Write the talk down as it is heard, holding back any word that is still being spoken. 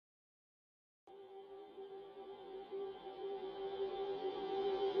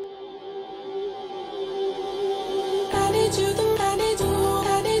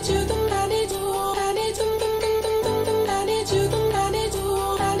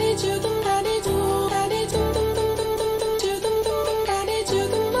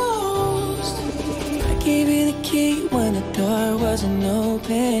Gave you the key when the door wasn't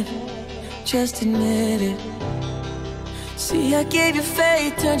open. Just admit it. See, I gave you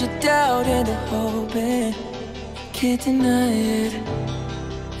faith, turned your doubt into hope, and can't deny it.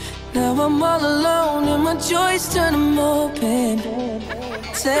 Now I'm all alone and my joys turn them open.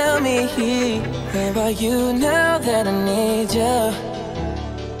 Tell me, where are you now that I need you?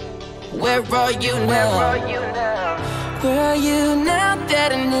 Where are you now? Where are you now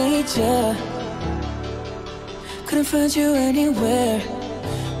that I need you? Couldn't find you anywhere.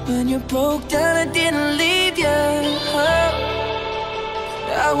 When you broke down, I didn't leave you.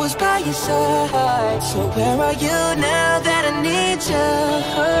 I was by your side. So where are you now that I need you?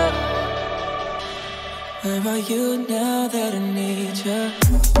 Where are you now that I need you?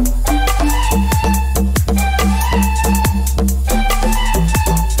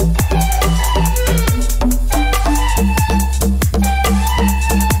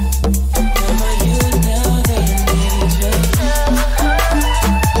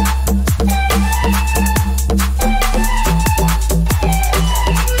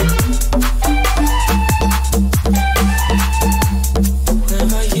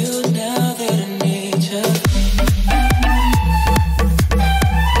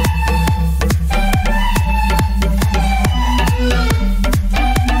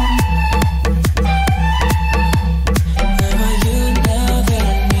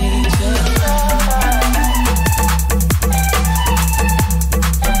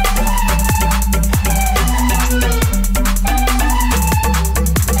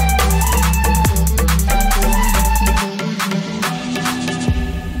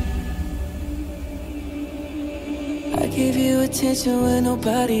 I gave you attention when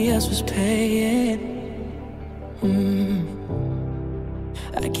nobody else was paying.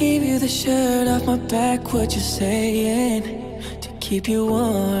 I gave you the shirt off my back, what you saying, to keep you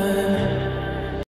warm.